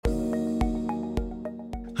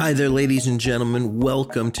Hi there, ladies and gentlemen.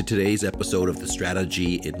 Welcome to today's episode of the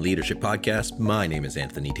Strategy in Leadership Podcast. My name is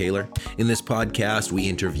Anthony Taylor. In this podcast, we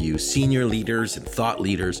interview senior leaders and thought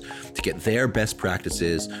leaders to get their best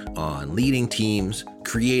practices on leading teams,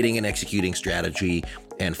 creating and executing strategy,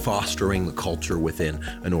 and fostering the culture within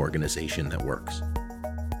an organization that works.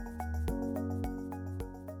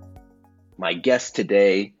 My guest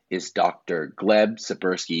today is Dr. Gleb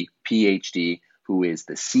Tsipursky, PhD, who is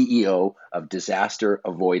the CEO of Disaster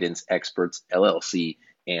Avoidance Experts, LLC,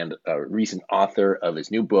 and a recent author of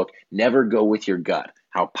his new book, Never Go With Your Gut,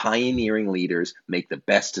 How Pioneering Leaders Make the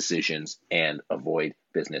Best Decisions and Avoid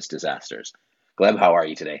Business Disasters. Gleb, how are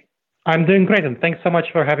you today? I'm doing great, and thanks so much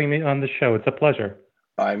for having me on the show. It's a pleasure.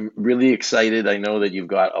 I'm really excited. I know that you've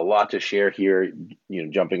got a lot to share here,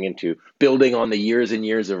 jumping into building on the years and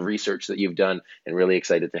years of research that you've done, and really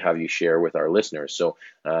excited to have you share with our listeners. So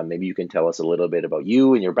maybe you can tell us a little bit about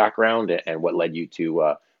you and your background and what led you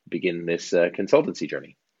to begin this consultancy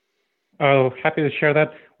journey. Oh, happy to share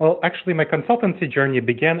that. Well, actually, my consultancy journey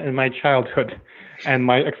began in my childhood, and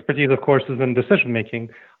my expertise, of course, is in decision making.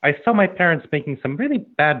 I saw my parents making some really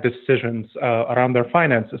bad decisions around their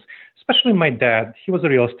finances, especially my dad. He was a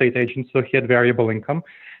real estate agent, so he had variable income.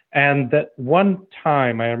 And that one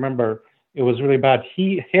time, I remember it was really bad.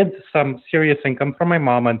 He hid some serious income from my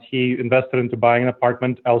mom, and he invested into buying an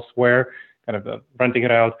apartment elsewhere, kind of renting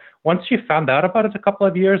it out. Once she found out about it a couple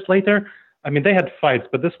of years later, I mean, they had fights,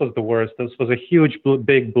 but this was the worst. This was a huge,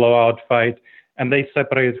 big blowout fight, and they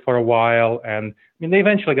separated for a while. And I mean, they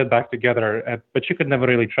eventually got back together, but you could never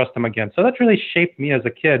really trust them again. So that really shaped me as a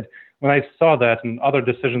kid when I saw that and other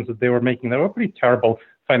decisions that they were making that were pretty terrible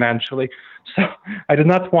financially. So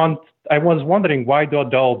I was wondering, why do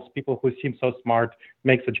adults, people who seem so smart,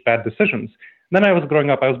 make such bad decisions? Then I was growing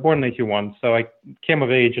up. I was born in 1981, so I came of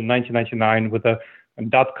age in 1999 with a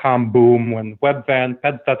dot-com boom when Webvan,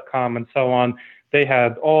 Pets.com, and so on. They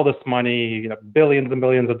had all this money, billions and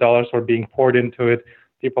billions of dollars were being poured into it.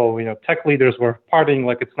 People, tech leaders were partying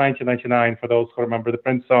like it's 1999 for those who remember the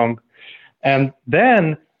Prince song. And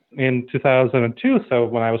then in 2002, so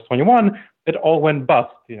when I was 21, it all went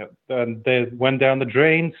bust. And they went down the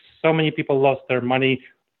drain. So many people lost their money.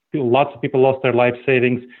 Lots of people lost their life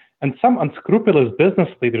savings. And some unscrupulous business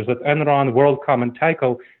leaders at Enron, WorldCom, and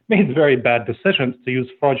Tyco made very bad decisions to use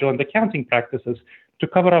fraudulent accounting practices to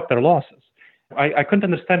cover up their losses. I couldn't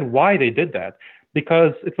understand why they did that,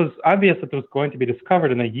 because it was obvious that it was going to be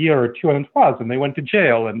discovered in a year or two, and it was, and they went to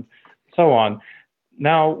jail and so on.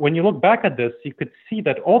 Now, when you look back at this, you could see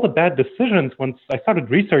that all the bad decisions, once I started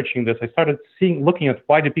researching this, I started looking at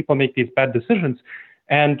why do people make these bad decisions.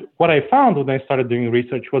 And what I found when I started doing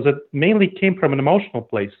research was it mainly came from an emotional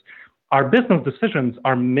place. Our business decisions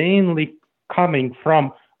are mainly coming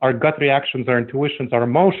from our gut reactions, our intuitions, our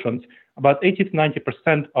emotions. About 80 to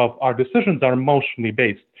 90% of our decisions are emotionally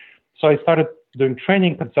based. So I started doing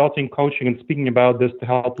training, consulting, coaching, and speaking about this to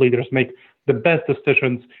help leaders make the best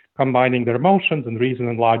decisions, combining their emotions and reason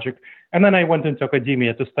and logic. And then I went into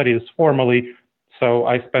academia to study this formally. So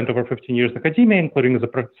I spent over 15 years in academia, including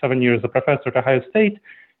 7 years as a professor at Ohio State.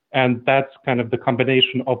 And that's kind of the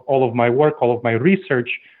combination of all of my work, all of my research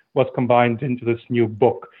was combined into this new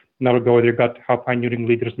book, Never Go With Your Gut, How Pioneering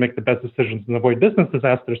Leaders Make the Best Decisions and Avoid Business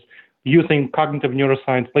Disasters, using cognitive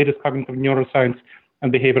neuroscience, latest cognitive neuroscience,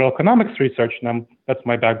 and behavioral economics research. And that's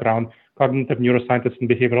my background, cognitive neuroscientist and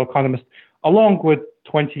behavioral economist, along with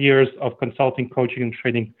 20 years of consulting, coaching, and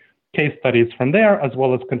training case studies from there, as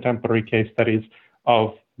well as contemporary case studies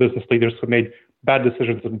of business leaders who made bad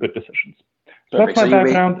decisions and good decisions. So that's my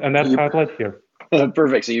background, and that's how it led here.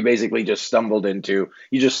 Perfect. So you basically just stumbled into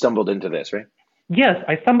this, right? Yes,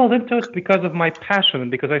 I stumbled into it because of my passion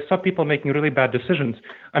and because I saw people making really bad decisions.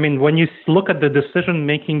 I mean, when you look at the decision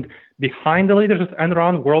making behind the leaders at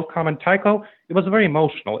Enron, WorldCom, and Tyco, it was very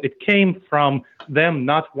emotional. It came from them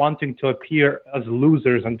not wanting to appear as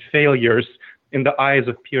losers and failures in the eyes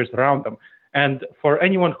of peers around them. And for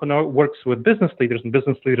anyone who works with business leaders and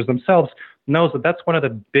business leaders themselves knows that that's one of the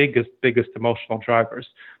biggest emotional drivers.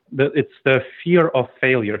 It's the fear of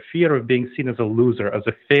failure, fear of being seen as a loser, as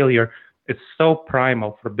a failure. It's so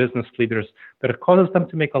primal for business leaders that it causes them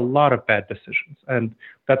to make a lot of bad decisions. And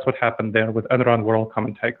that's what happened there with Enron, WorldCom,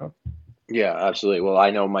 and Tyco. Yeah, absolutely. Well,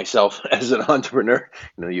 I know myself as an entrepreneur,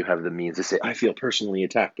 you have the means to say, I feel personally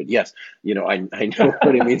attacked. But yes, I know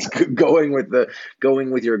what it means going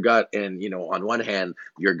with your gut. And, on one hand,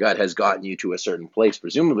 your gut has gotten you to a certain place,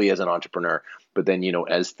 presumably as an entrepreneur. But then,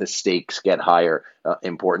 as the stakes get higher,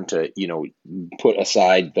 important to, put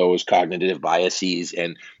aside those cognitive biases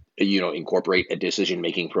and incorporate a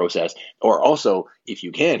decision-making process, or also if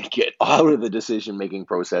you can get out of the decision-making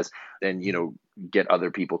process, then, get other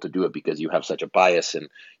people to do it because you have such a bias. And,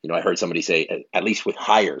 I heard somebody say, at least with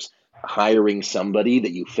hiring somebody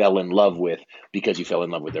that you fell in love with because you fell in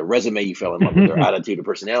love with their resume, you fell in love with their attitude or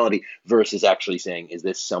personality, versus actually saying, is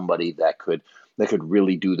this somebody that could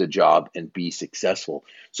really do the job and be successful?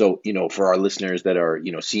 So, for our listeners that are,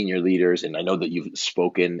 senior leaders, and I know that you've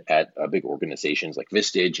spoken at big organizations like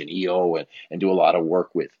Vistage and EO, and do a lot of work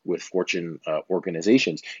with Fortune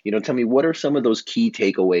organizations, tell me, what are some of those key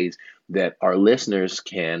takeaways that our listeners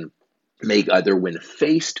can make either when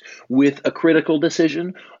faced with a critical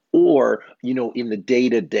decision, or, in the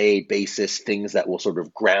day-to-day basis, things that will sort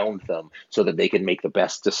of ground them so that they can make the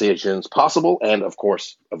best decisions possible and, of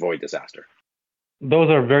course, avoid disaster? Those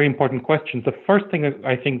are very important questions. The first thing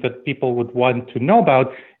I think that people would want to know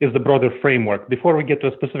about is the broader framework. Before we get to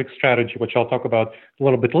a specific strategy, which I'll talk about a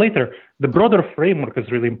little bit later, the broader framework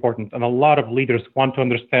is really important. And a lot of leaders want to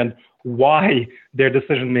understand why their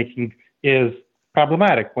decision-making is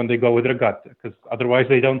problematic when they go with their gut, because otherwise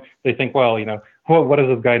they think, well, what does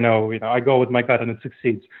this guy know? I go with my gut and it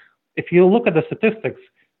succeeds. If you look at the statistics,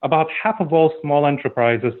 about half of all small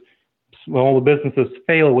enterprises, small businesses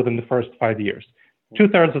fail within the first 5 years.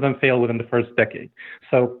 2/3 of them fail within the first decade.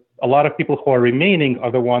 So a lot of people who are remaining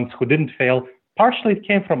are the ones who didn't fail. Partially it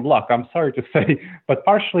came from luck, I'm sorry to say, but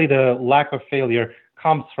partially the lack of failure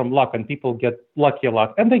comes from luck, and people get lucky a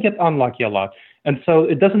lot and they get unlucky a lot. And so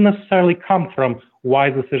it doesn't necessarily come from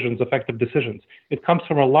wise decisions, effective decisions. It comes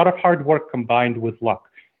from a lot of hard work combined with luck.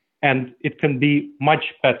 And it can be much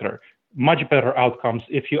better outcomes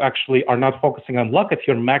if you actually are not focusing on luck, if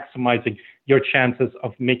you're maximizing your chances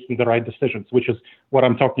of making the right decisions, which is what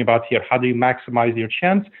I'm talking about here. How do you maximize your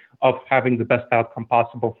chance of having the best outcome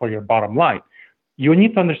possible for your bottom line? You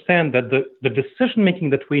need to understand that the decision-making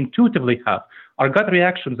that we intuitively have, our gut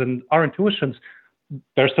reactions and our intuitions,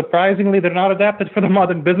 they're not adapted for the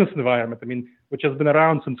modern business environment, which has been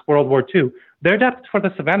around since World War II. They're adapted for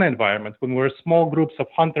the savannah environment, when we're small groups of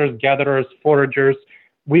hunters, gatherers, foragers.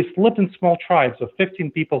 We've lived in small tribes of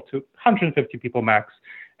 15 people to 150 people max.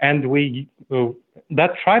 And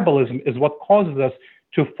that tribalism is what causes us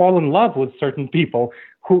to fall in love with certain people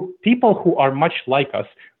who are much like us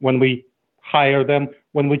when we hire them,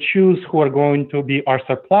 when we choose who are going to be our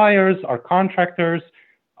suppliers, our contractors,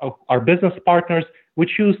 our business partners. We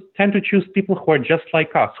tend to choose people who are just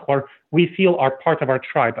like us, who we feel are part of our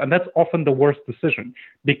tribe. And that's often the worst decision,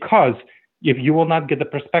 because if you will not get the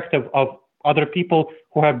perspective of other people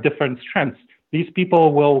who have different strengths, these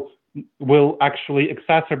people will actually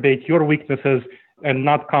exacerbate your weaknesses and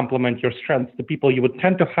not complement your strengths, the people you would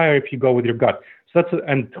tend to hire if you go with your gut.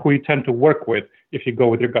 And who you tend to work with if you go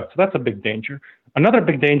with your gut. So that's a big danger. Another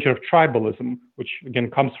big danger of tribalism, which again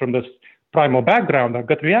comes from this primal background, our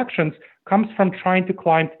gut reactions, comes from trying to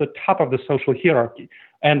climb to the top of the social hierarchy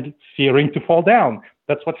and fearing to fall down.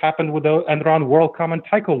 That's what happened with the Enron, WorldCom, and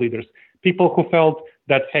Tyco leaders. People who felt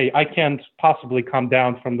that, hey, I can't possibly come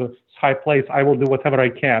down from this high place. I will do whatever I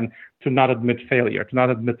can to not admit failure, to not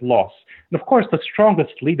admit loss. And of course, the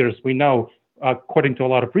strongest leaders we know, according to a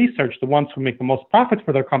lot of research, the ones who make the most profit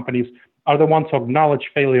for their companies are the ones who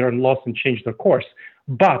acknowledge failure and loss and change their course.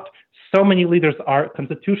 But so many leaders are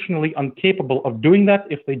constitutionally incapable of doing that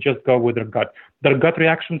if they just go with their gut. Their gut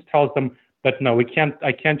reactions tells them that, no,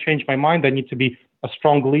 I can't change my mind. I need to be a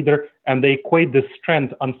strong leader. And they equate this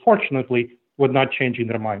strength, unfortunately, with not changing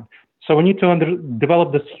their mind. So we need to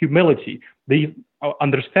develop this humility, the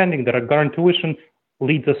understanding that our gut intuition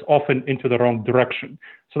leads us often into the wrong direction.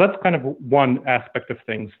 So that's kind of one aspect of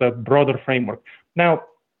things, the broader framework. Now,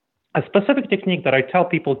 a specific technique that I tell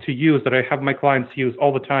people to use, that I have my clients use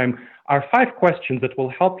all the time, are 5 questions that will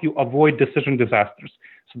help you avoid decision disasters.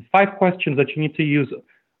 So 5 questions that you need to use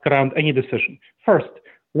around any decision. First,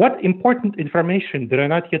 what important information did I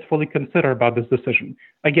not yet fully consider about this decision?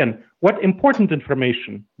 Again, what important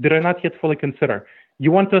information did I not yet fully consider?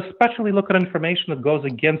 You want to especially look at information that goes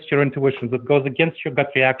against your intuitions, that goes against your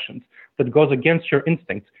gut reactions, that goes against your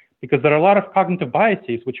instincts, because there are a lot of cognitive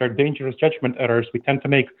biases, which are dangerous judgment errors we tend to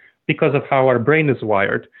make because of how our brain is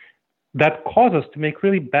wired, that cause us to make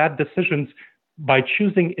really bad decisions by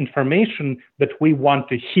choosing information that we want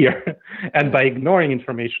to hear and by ignoring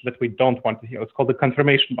information that we don't want to hear. It's called the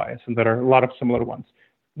confirmation bias, and there are a lot of similar ones.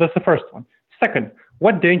 That's the first one. Second,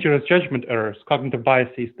 what dangerous judgment errors, cognitive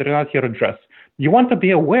biases, did I not yet address? You want to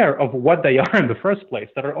be aware of what they are in the first place.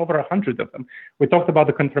 There are over 100 of them. We talked about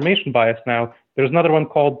the confirmation bias now. There's another one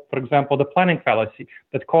called, for example, the planning fallacy,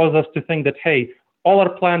 that causes us to think that, hey, all our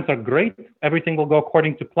plans are great, everything will go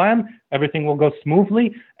according to plan, everything will go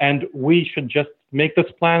smoothly, and we should just make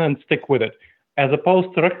this plan and stick with it, as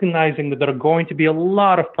opposed to recognizing that there are going to be a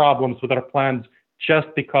lot of problems with our plans just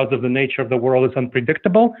because of the nature of the world is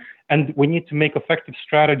unpredictable, and we need to make effective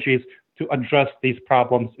strategies to address these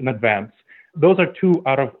problems in advance. Those are 2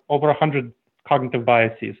 out of over 100 cognitive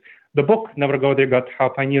biases. The book, Never Go There Gut, How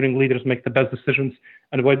Pioneering Leaders Make the Best Decisions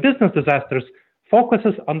and Avoid Business Disasters,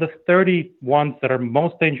 focuses on the 30 ones that are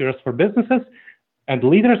most dangerous for businesses and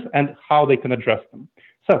leaders and how they can address them.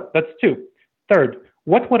 So that's 2. Third,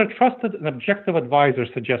 what would a trusted and objective advisor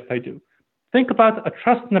suggest I do? Think about a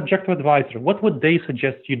trusted and objective advisor. What would they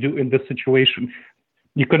suggest you do in this situation?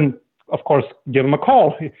 You can, of course, give them a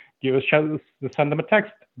call, send them a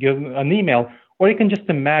text, give them an email, or you can just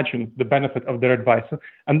imagine the benefit of their advice.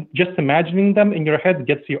 And just imagining them in your head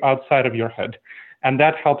gets you outside of your head. And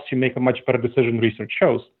that helps you make a much better decision, research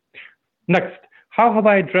shows. Next, how have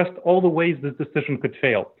I addressed all the ways this decision could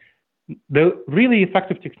fail? The really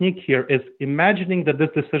effective technique here is imagining that this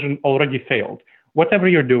decision already failed. Whatever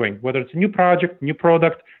you're doing, whether it's a new project, new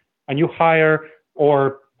product, a new hire,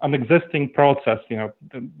 or an existing process,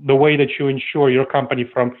 the way that you insure your company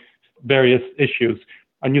from various issues,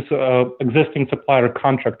 a new existing supplier or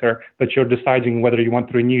contractor that you're deciding whether you want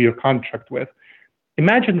to renew your contract with.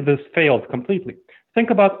 Imagine this failed completely. Think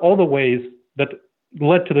about all the ways that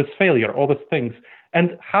led to this failure, all these things,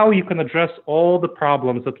 and how you can address all the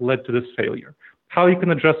problems that led to this failure. How you can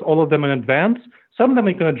address all of them in advance. Some of them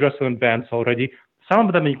you can address in advance already. Some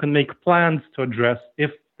of them you can make plans to address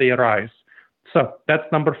if they arise. So that's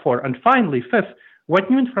number 4. And finally, 5th, what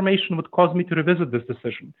new information would cause me to revisit this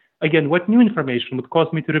decision? Again, what new information would cause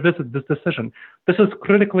me to revisit this decision? This is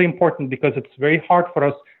critically important because it's very hard for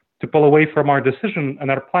us to pull away from our decision and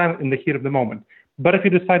our plan in the heat of the moment. But if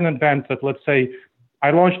you decide in advance that, let's say,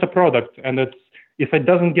 I launched a product and if it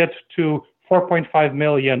doesn't get to 4.5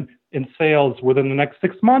 million in sales within the next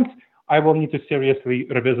 6 months, I will need to seriously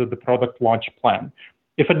revisit the product launch plan.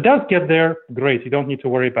 If it does get there, great, you don't need to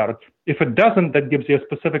worry about it. If it doesn't, that gives you a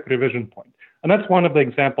specific revision point. And that's one of the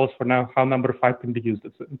examples for now how number 5 can be used.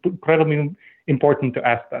 It's incredibly important to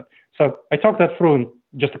ask that. So I talked that through in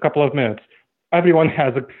just a couple of minutes. Everyone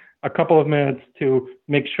has a couple of minutes to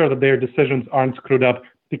make sure that their decisions aren't screwed up,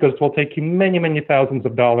 because it will take you many, many thousands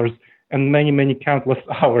of dollars and many, many countless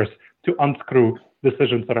hours to unscrew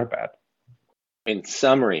decisions that are bad. In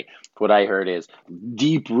summary, what I heard is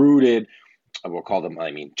deep-rooted, we'll call them,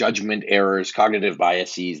 judgment errors, cognitive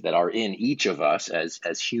biases that are in each of us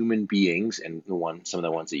as human beings. And some of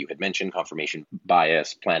the ones that you had mentioned, confirmation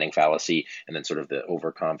bias, planning fallacy, and then sort of the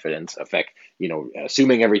overconfidence effect,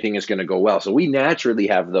 assuming everything is going to go well. So we naturally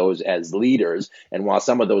have those as leaders. And while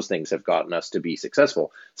some of those things have gotten us to be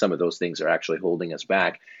successful, some of those things are actually holding us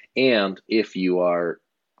back. And if you are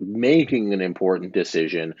making an important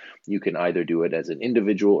decision, you can either do it as an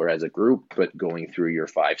individual or as a group, but going through your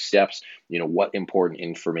 5 steps, what important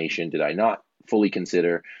information did I not fully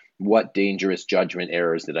consider? What dangerous judgment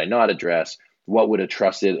errors did I not address? What would a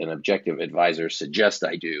trusted and objective advisor suggest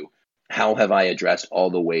I do? How have I addressed all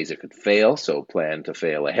the ways it could fail? So plan to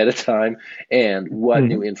fail ahead of time. And what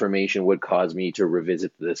new information would cause me to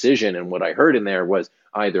revisit the decision? And what I heard in there was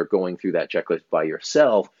either going through that checklist by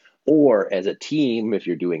yourself, or as a team, if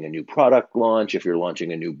you're doing a new product launch, if you're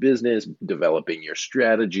launching a new business, developing your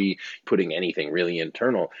strategy, putting anything really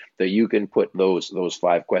internal, that you can put those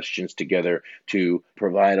 5 questions together to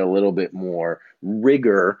provide a little bit more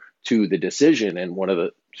rigor to the decision. And one of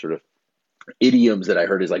the sort of idioms that I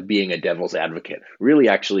heard is like being a devil's advocate, really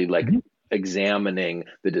actually examining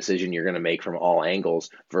the decision you're going to make from all angles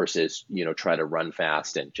versus, try to run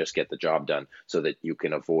fast and just get the job done so that you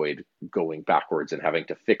can avoid going backwards and having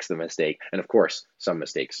to fix the mistake. And of course, some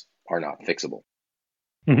mistakes are not fixable.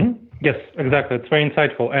 Yes, exactly. It's very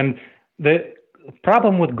insightful. And the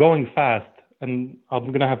problem with going fast, and I'm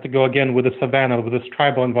going to have to go again with the savannah, with this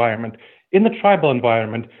tribal environment. In the tribal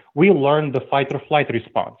environment, we learned the fight or flight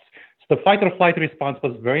response. The fight or flight response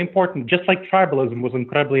was very important, just like tribalism was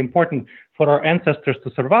incredibly important for our ancestors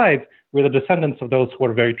to survive. We're the descendants of those who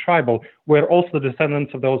were very tribal. We're also the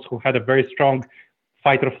descendants of those who had a very strong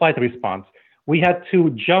fight or flight response. We had to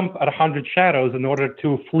jump at 100 shadows in order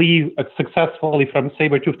to flee successfully from a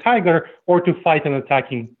saber-toothed tiger or to fight an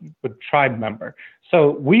attacking tribe member.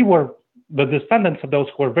 So we were the descendants of those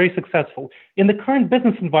who are very successful. In the current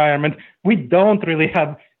business environment, we don't really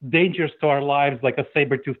have dangers to our lives like a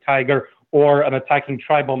saber-toothed tiger or an attacking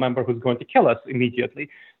tribal member who's going to kill us immediately.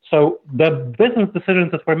 So the business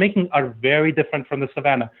decisions that we're making are very different from the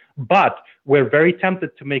savannah, but we're very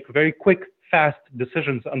tempted to make very quick, fast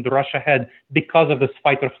decisions and rush ahead because of this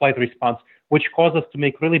fight or flight response. which cause us to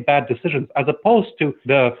make really bad decisions, as opposed to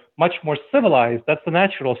the much more civilized, that's the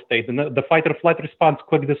natural state, and the fight or flight response,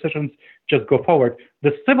 quick decisions, just go forward.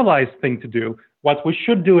 The civilized thing to do, what we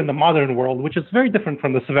should do in the modern world, which is very different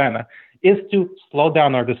from the savannah, is to slow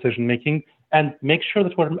down our decision making and make sure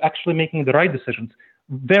that we're actually making the right decisions.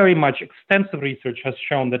 Very much extensive research has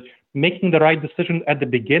shown that making the right decision at the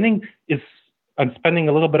beginning and spending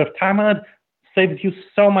a little bit of time on it saves you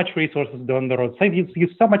so much resources down the road, saves you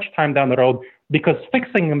so much time down the road, because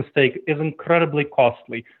fixing a mistake is incredibly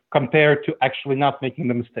costly compared to actually not making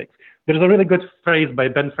the mistakes. There's a really good phrase by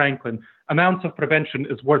Ben Franklin: an ounce of prevention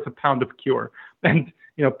is worth a pound of cure. And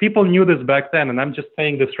people knew this back then, and I'm just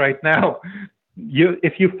saying this right now.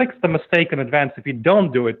 If you fix the mistake in advance, if you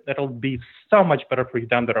don't do it, that'll be so much better for you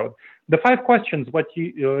down the road. The 5 questions, what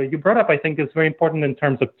you brought up, I think is very important in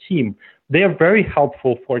terms of team. They are very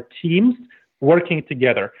helpful for teams working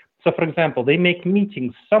together. So, for example, they make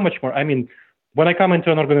meetings so much more. I mean, when I come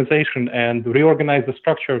into an organization and reorganize the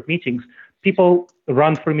structure of meetings, people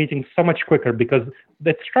run for meetings so much quicker because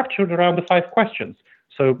it's structured around the 5 questions.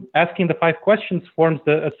 So asking the 5 questions forms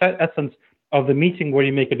the essence of the meeting where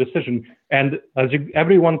you make a decision. And as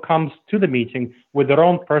everyone comes to the meeting with their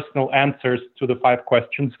own personal answers to the 5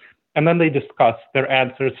 questions, and then they discuss their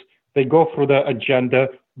answers. They go through the agenda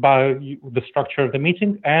by the structure of the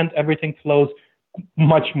meeting, and everything flows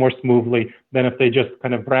much more smoothly than if they just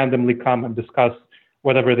kind of randomly come and discuss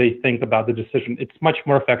whatever they think about the decision. It's much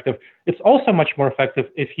more effective. It's also much more effective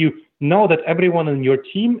if you know that everyone in your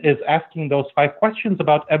team is asking those 5 questions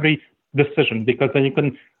about every decision, because then you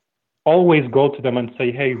can always go to them and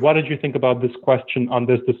say, hey, what did you think about this question on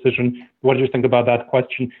this decision? What did you think about that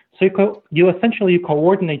question? So you essentially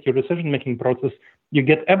coordinate your decision-making process. You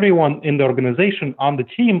get everyone in the organization on the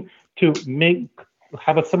team to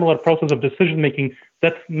have a similar process of decision-making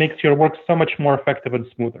that makes your work so much more effective and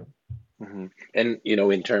smoother. Mm-hmm. And,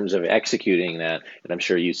 in terms of executing that, and I'm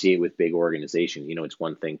sure you see it with big organizations, it's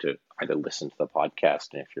one thing to either listen to the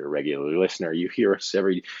podcast, and if you're a regular listener, you hear us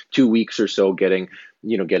every 2 weeks or so getting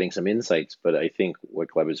some insights. But I think what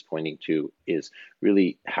Gleb is pointing to is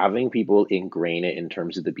really having people ingrain it in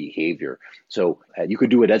terms of the behavior. So you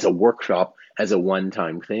could do it as a workshop, as a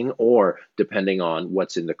one-time thing, or depending on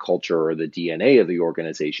what's in the culture or the DNA of the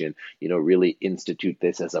organization, really institute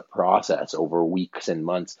this as a process over weeks and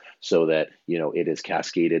months so that, it is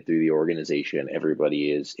cascaded through the organization.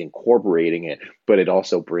 Everybody is incorporating it, but it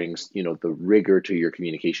also brings, the rigor to your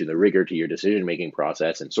communication, the rigor to your decision-making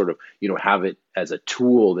process, and sort of, have it as a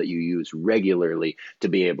tool that you use regularly to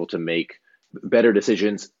be able to make better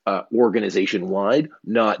decisions organization-wide,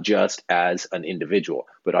 not just as an individual.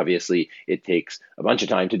 But obviously, it takes a bunch of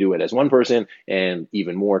time to do it as one person and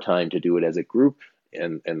even more time to do it as a group.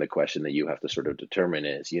 And the question that you have to sort of determine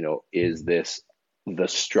is, is this the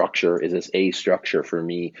structure? Is this a structure for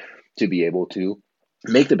me to be able to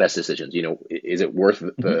make the best decisions? Is it worth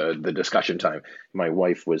the discussion time? My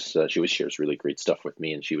wife shares really great stuff with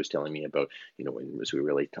me, and she was telling me about, as we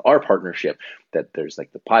relate to our partnership, that there's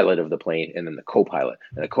like the pilot of the plane and then the co-pilot.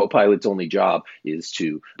 And the co-pilot's only job is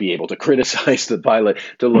to be able to criticize the pilot,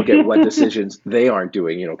 to look at what decisions they aren't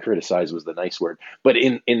doing. Criticize was the nice word, but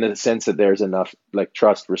in the sense that there's enough like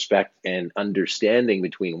trust, respect, and understanding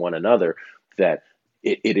between one another that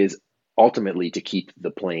it is ultimately to keep the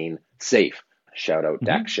plane safe. Shout out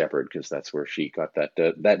Dax Shepard, because that's where she got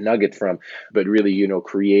that nugget from. But really,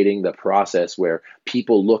 creating the process where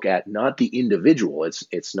people look at not the individual.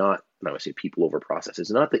 It's not, I would say people over process. It's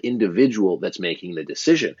not the individual that's making the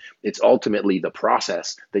decision. It's ultimately the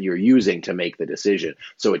process that you're using to make the decision.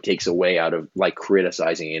 So it takes away out of like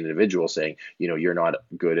criticizing an individual, saying, you're not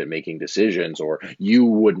good at making decisions, or you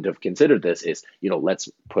wouldn't have considered this. Is, let's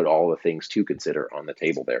put all the things to consider on the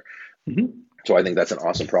table there. Mm-hmm. So I think that's an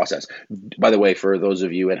awesome process. By the way, for those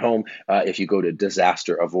of you at home, if you go to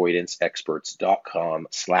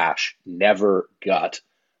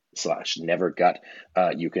disasteravoidanceexperts.com/nevergut,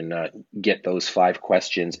 you can get those 5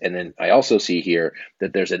 questions. And then I also see here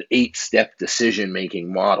that there's an 8-step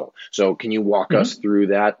decision-making model. So can you walk us through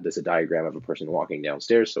that? There's a diagram of a person walking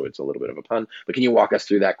downstairs, so it's a little bit of a pun. But can you walk us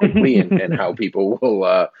through that quickly and how people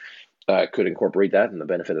will could incorporate that and the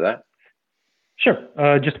benefit of that? Sure.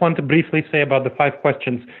 Just want to briefly say about the 5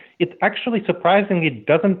 questions. It actually surprisingly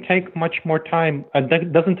doesn't take much more time.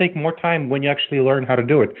 It doesn't take more time when you actually learn how to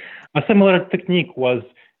do it. A similar technique was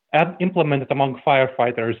implemented among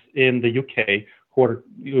firefighters in the UK who are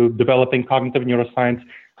developing cognitive neuroscience.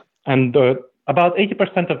 And about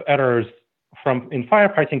 80% of errors in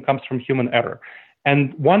firefighting comes from human error.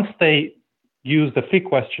 And once they used the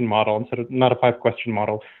 3-question model instead of not a 5-question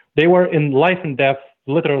model, they were in life and death,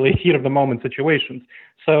 literally heat of the moment situations.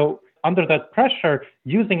 So under that pressure,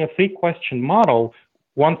 using a free question model,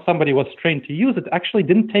 once somebody was trained to use it, actually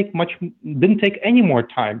didn't take any more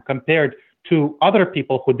time compared to other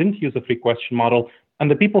people who didn't use a free question model. And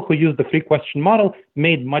the people who used the free question model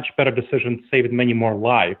made much better decisions, saved many more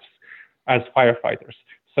lives as firefighters.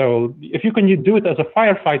 So if you can do it as a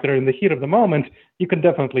firefighter in the heat of the moment, you can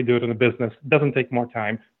definitely do it in a business. It doesn't take more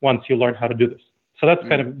time once you learn how to do this. So that's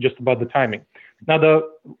kind of just about the timing. Now, the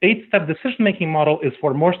 8-step decision-making model is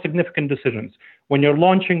for more significant decisions. When you're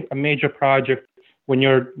launching a major project, when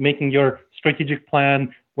you're making your strategic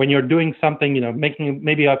plan, when you're doing something, making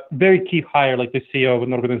maybe a very key hire like the CEO of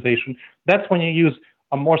an organization, that's when you use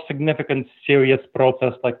a more significant, serious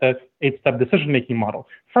process like the 8-step decision-making model.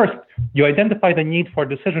 First, you identify the need for a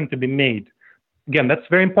decision to be made. Again, that's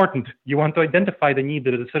very important. You want to identify the need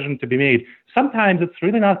for the decision to be made. Sometimes it's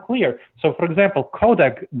really not clear. So, for example,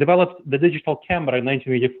 Kodak developed the digital camera in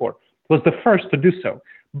 1984. It was the first to do so.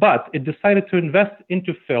 But it decided to invest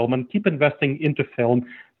into film and keep investing into film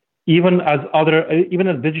even as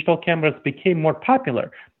digital cameras became more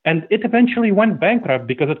popular. And it eventually went bankrupt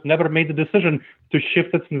because it never made the decision to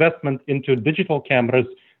shift its investment into digital cameras,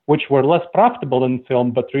 which were less profitable than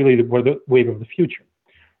film, but really were the wave of the future.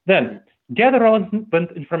 Then, gather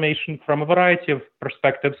relevant information from a variety of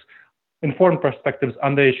perspectives, informed perspectives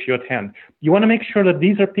on the issue at hand. You want to make sure that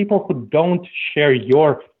these are people who don't share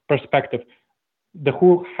your perspective,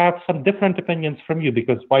 who have some different opinions from you,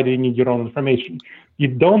 because why do you need your own information? You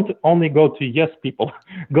don't only go to yes people,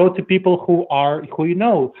 go to people who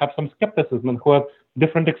have some skepticism and who have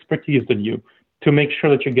different expertise than you, to make sure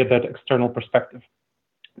that you get that external perspective.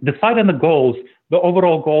 Decide on the goals, the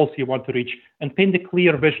overall goals you want to reach, and paint a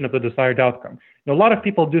clear vision of the desired outcome. A lot of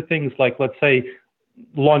people do things like, let's say,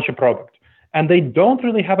 launch a product, and they don't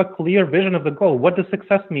really have a clear vision of the goal. What does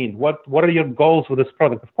success mean? What are your goals with this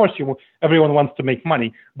product? Of course, everyone wants to make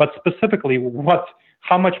money, but specifically,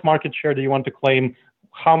 how much market share do you want to claim?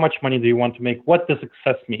 How much money do you want to make? What does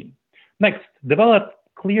success mean? Next, develop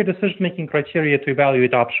clear decision-making criteria to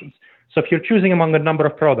evaluate options. So if you're choosing among a number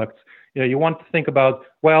of products, you want to think about,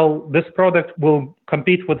 well, this product will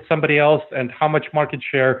compete with somebody else, and how much market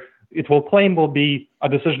share it will claim will be a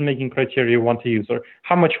decision-making criteria you want to use, or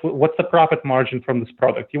what's the profit margin from this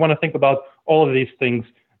product? You want to think about all of these things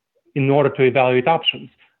in order to evaluate options.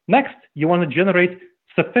 Next, you want to generate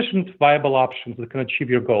sufficient viable options that can achieve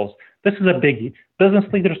your goals. This is a biggie. Business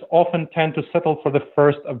leaders often tend to settle for the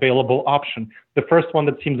first available option, the first one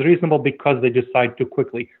that seems reasonable, because they decide too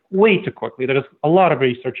quickly, way too quickly. There is a lot of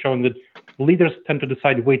research showing that leaders tend to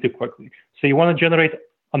decide way too quickly. So you want to generate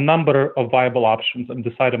a number of viable options and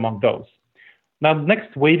decide among those. Now,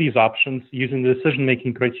 next, weigh these options using the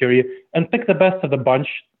decision-making criteria and pick the best of the bunch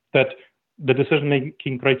that the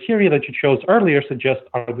decision-making criteria that you chose earlier suggest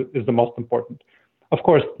is the most important. Of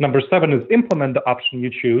course, number 7 is implement the option you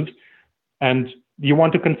choose. And you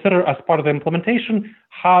want to consider, as part of the implementation,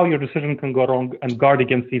 how your decision can go wrong and guard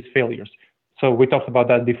against these failures. So we talked about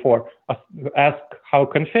that before. Ask how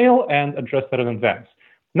it can fail and address that in advance.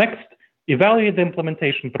 Next, evaluate the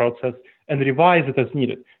implementation process and revise it as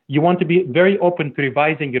needed. You want to be very open to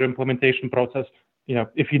revising your implementation process.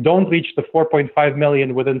 If you don't reach the 4.5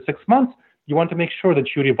 million within 6 months, you want to make sure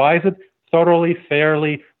that you revise it thoroughly,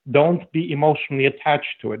 fairly. Don't be emotionally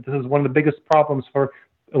attached to it. This is one of the biggest problems for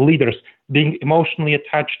leaders, being emotionally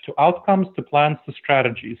attached to outcomes, to plans, to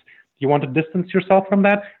strategies. You want to distance yourself from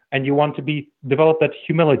that, and you want to develop that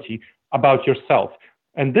humility about yourself.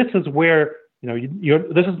 And this is where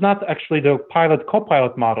this is not actually the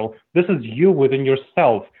pilot-co-pilot model. This is you within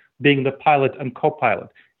yourself being the pilot and co-pilot.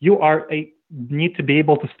 You need to be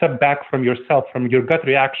able to step back from yourself, from your gut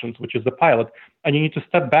reactions, which is the pilot, and you need to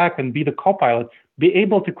step back and be the co-pilot, be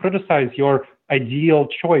able to criticize your ideal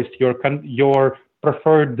choice, your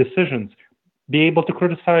preferred decisions, be able to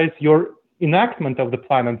criticize your enactment of the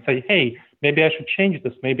plan and say, hey, maybe I should change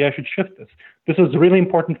this, maybe I should shift this. This is really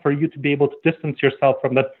important for you to be able to distance yourself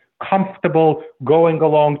from that comfortable going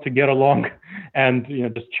along to get along and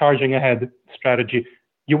just charging ahead strategy.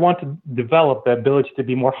 You want to develop the ability to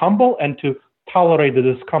be more humble and to tolerate the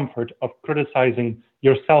discomfort of criticizing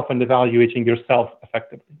yourself and evaluating yourself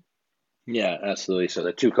effectively. Yeah, absolutely. So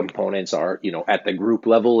the two components are, at the group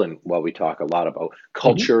level, and while we talk a lot about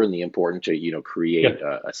culture and the importance to, create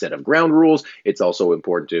a set of ground rules, it's also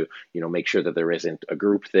important to, make sure that there isn't a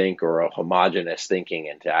group think or a homogenous thinking,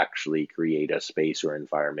 and to actually create a space or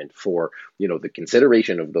environment for, the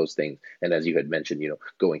consideration of those things. And as you had mentioned,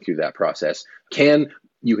 going through that process can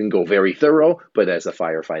You can go very thorough, but as a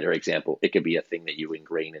firefighter example, it could be a thing that you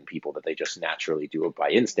ingrain in people that they just naturally do it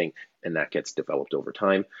by instinct, and that gets developed over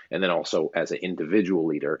time. And then also as an individual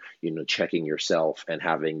leader, checking yourself and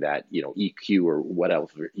having that, EQ or what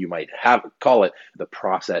else you might call it, the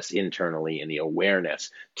process internally and the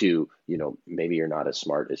awareness to, maybe you're not as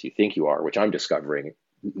smart as you think you are, which I'm discovering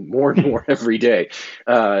more and more every day,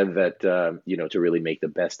 to really make the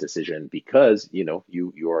best decision, because,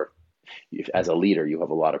 you're as a leader, you have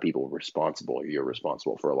a lot of people responsible. You're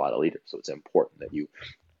responsible for a lot of leaders. So it's important that you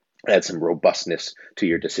add some robustness to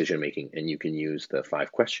your decision making, and you can use the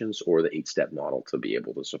 5 questions or the 8-step model to be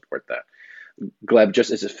able to support that. Gleb,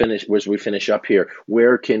 just as we finish up here,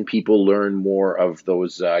 where can people learn more of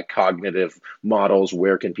those cognitive models?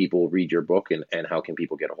 Where can people read your book, and how can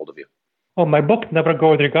people get a hold of you? Well, my book, Never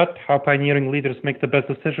Go With Your Gut, How Pioneering Leaders Make the Best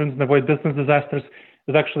Decisions and Avoid Business Disasters,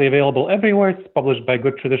 is actually available everywhere. It's published by a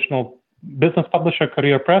good traditional business publisher,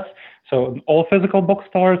 Career Press. So all physical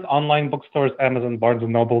bookstores, online bookstores, Amazon, Barnes &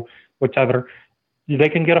 Noble, whichever. They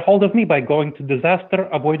can get a hold of me by going to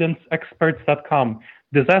disasteravoidanceexperts.com,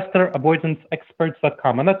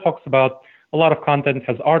 disasteravoidanceexperts.com. And that talks about a lot of content,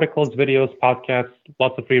 has articles, videos, podcasts,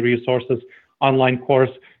 lots of free resources, online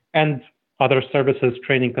course, and other services,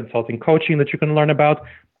 training, consulting, coaching that you can learn about.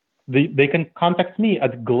 They can contact me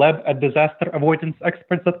at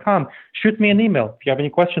gleb@disasteravoidanceexperts.com. Shoot me an email if you have any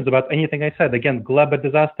questions about anything I said. Again,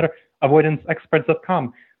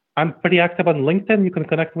 gleb@disasteravoidanceexperts.com. I'm pretty active on LinkedIn. You can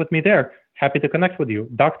connect with me there. Happy to connect with you.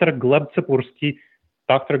 Dr. Gleb Tsipursky,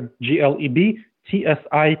 Dr. Gleb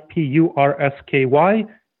Tsipursky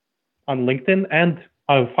on LinkedIn, and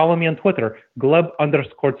follow me on Twitter,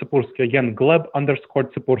 Gleb_Tsipursky. Again,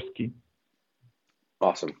 Gleb_Tsipursky.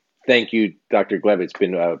 Awesome. Thank you, Dr. Gleb. It's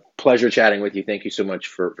been a pleasure chatting with you. Thank you so much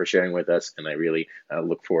for sharing with us. And I really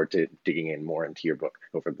look forward to digging in more into your book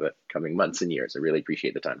over the coming months and years. I really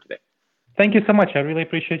appreciate the time today. Thank you so much. I really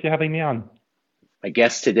appreciate you having me on. My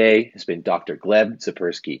guest today has been Dr. Gleb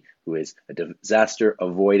Tsipursky, who is a disaster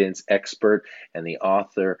avoidance expert and the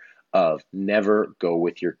author of Never Go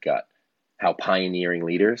With Your Gut, How Pioneering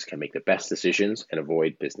Leaders Can Make the Best Decisions and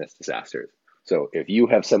Avoid Business Disasters. So if you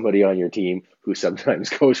have somebody on your team who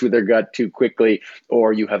sometimes goes with their gut too quickly,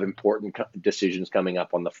 or you have important decisions coming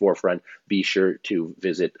up on the forefront, be sure to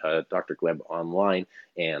visit Dr. Gleb online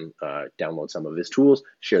and download some of his tools,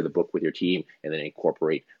 share the book with your team, and then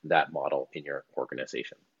incorporate that model in your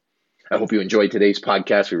organization. I hope you enjoyed today's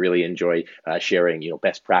podcast. We really enjoy sharing,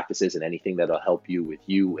 best practices and anything that'll help you with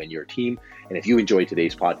you and your team. And if you enjoyed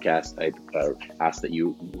today's podcast, I ask that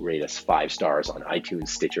you rate us 5 stars on iTunes,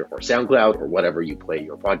 Stitcher, or SoundCloud, or whatever you play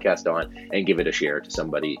your podcast on, and give it a share to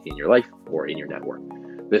somebody in your life or in your network.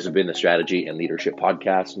 This has been the Strategy and Leadership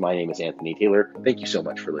Podcast. My name is Anthony Taylor. Thank you so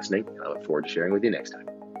much for listening. I look forward to sharing with you next time.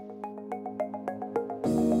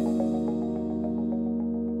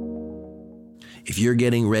 If you're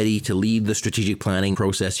getting ready to lead the strategic planning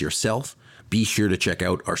process yourself, be sure to check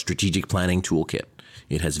out our strategic planning toolkit.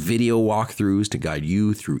 It has video walkthroughs to guide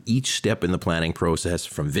you through each step in the planning process,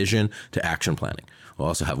 from vision to action planning. We'll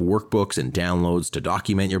also have workbooks and downloads to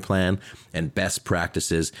document your plan, and best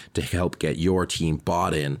practices to help get your team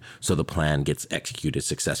bought in so the plan gets executed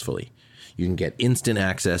successfully. You can get instant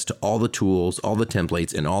access to all the tools, all the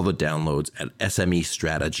templates, and all the downloads at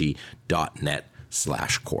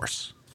smestrategy.net/course.